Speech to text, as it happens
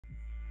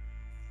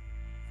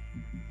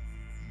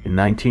In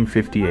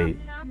 1958,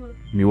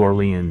 New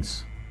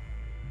Orleans,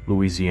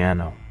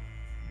 Louisiana,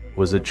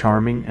 was a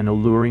charming and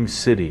alluring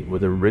city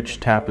with a rich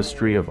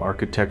tapestry of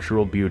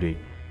architectural beauty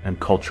and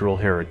cultural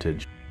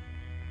heritage.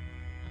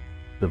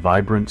 The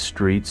vibrant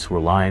streets were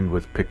lined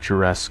with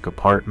picturesque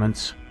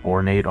apartments,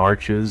 ornate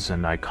arches,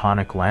 and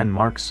iconic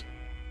landmarks,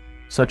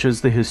 such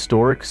as the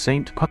historic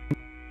St.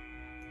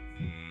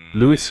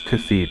 Louis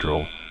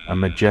Cathedral, a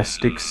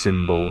majestic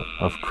symbol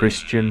of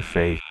Christian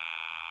faith.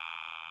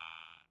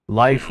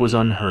 Life was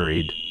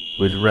unhurried,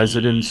 with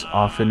residents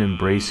often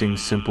embracing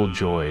simple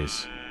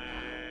joys,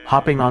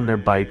 hopping on their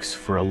bikes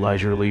for a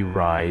leisurely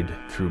ride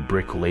through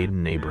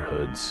brick-laden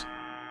neighborhoods,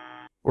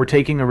 or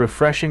taking a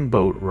refreshing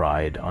boat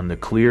ride on the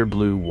clear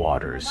blue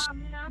waters.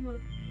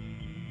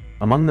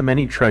 Among the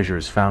many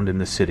treasures found in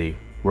the city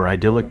were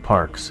idyllic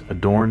parks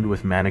adorned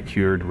with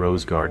manicured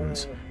rose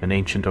gardens and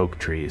ancient oak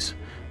trees,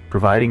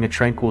 providing a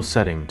tranquil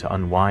setting to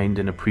unwind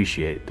and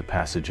appreciate the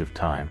passage of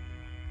time.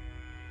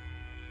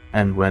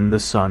 And when the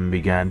sun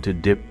began to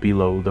dip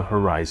below the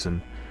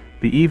horizon,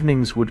 the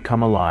evenings would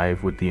come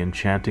alive with the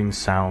enchanting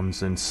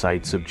sounds and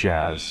sights of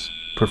jazz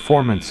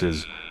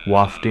performances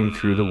wafting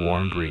through the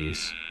warm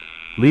breeze,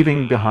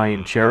 leaving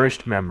behind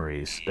cherished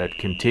memories that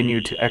continue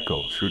to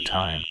echo through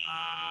time.